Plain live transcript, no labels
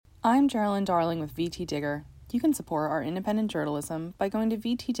I'm Geraldine Darling with VT Digger. You can support our independent journalism by going to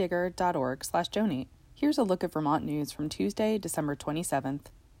vtdigger.org/donate. Here's a look at Vermont news from Tuesday, December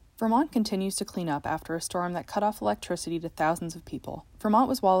 27th. Vermont continues to clean up after a storm that cut off electricity to thousands of people. Vermont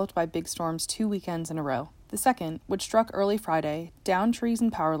was walloped by big storms 2 weekends in a row. The second, which struck early Friday, downed trees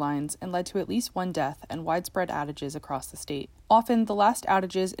and power lines and led to at least one death and widespread outages across the state. Often, the last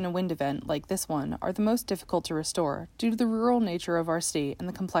outages in a wind event like this one are the most difficult to restore due to the rural nature of our state and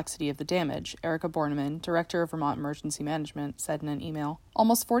the complexity of the damage, Erica Borneman, director of Vermont Emergency Management, said in an email.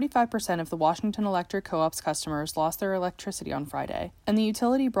 Almost 45% of the Washington Electric Co-op's customers lost their electricity on Friday, and the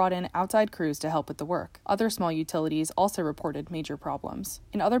utility brought in outside crews to help with the work. Other small utilities also reported major problems.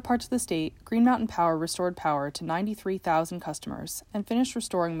 In other parts of the state, Green Mountain Power restored power to 93,000 customers and finished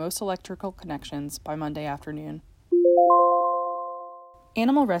restoring most electrical connections by Monday afternoon.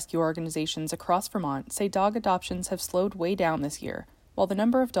 Animal rescue organizations across Vermont say dog adoptions have slowed way down this year, while the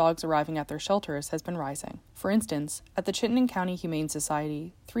number of dogs arriving at their shelters has been rising. For instance, at the Chittenden County Humane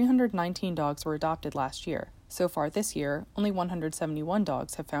Society, 319 dogs were adopted last year. So far this year, only 171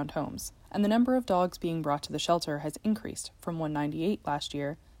 dogs have found homes, and the number of dogs being brought to the shelter has increased from 198 last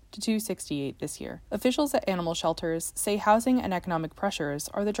year to 268 this year. Officials at animal shelters say housing and economic pressures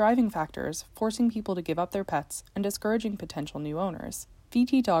are the driving factors forcing people to give up their pets and discouraging potential new owners.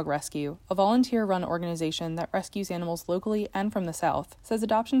 VT Dog Rescue, a volunteer-run organization that rescues animals locally and from the South, says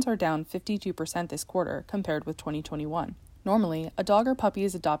adoptions are down 52% this quarter compared with 2021. Normally, a dog or puppy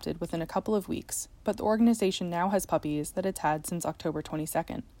is adopted within a couple of weeks, but the organization now has puppies that it's had since October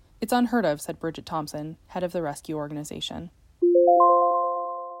 22nd. It's unheard of, said Bridget Thompson, head of the rescue organization.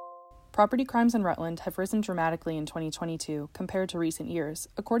 Property crimes in Rutland have risen dramatically in 2022 compared to recent years,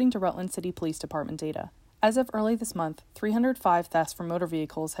 according to Rutland City Police Department data. As of early this month, 305 thefts from motor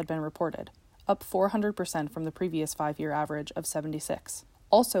vehicles had been reported, up 400% from the previous 5-year average of 76.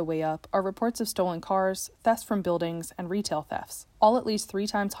 Also way up are reports of stolen cars, thefts from buildings, and retail thefts, all at least 3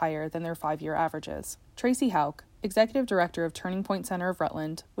 times higher than their 5-year averages. Tracy Hauk, executive director of Turning Point Center of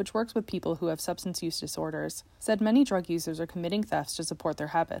Rutland, which works with people who have substance use disorders, said many drug users are committing thefts to support their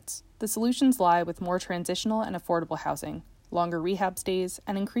habits. The solutions lie with more transitional and affordable housing, longer rehab stays,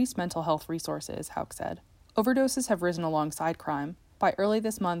 and increased mental health resources, Hauk said. Overdoses have risen alongside crime. By early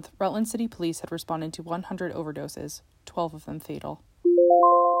this month, Rutland City Police had responded to 100 overdoses, 12 of them fatal.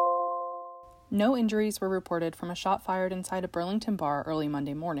 No injuries were reported from a shot fired inside a Burlington bar early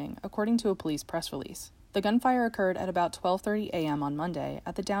Monday morning, according to a police press release. The gunfire occurred at about 12:30 a.m. on Monday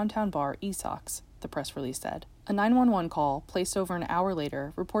at the downtown bar E-Sox, the press release said. A 911 call, placed over an hour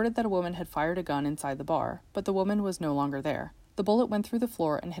later, reported that a woman had fired a gun inside the bar, but the woman was no longer there. The bullet went through the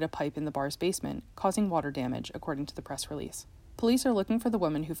floor and hit a pipe in the bar's basement, causing water damage, according to the press release. Police are looking for the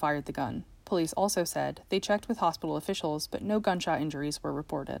woman who fired the gun. Police also said they checked with hospital officials, but no gunshot injuries were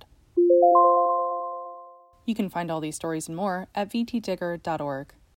reported. You can find all these stories and more at vtdigger.org.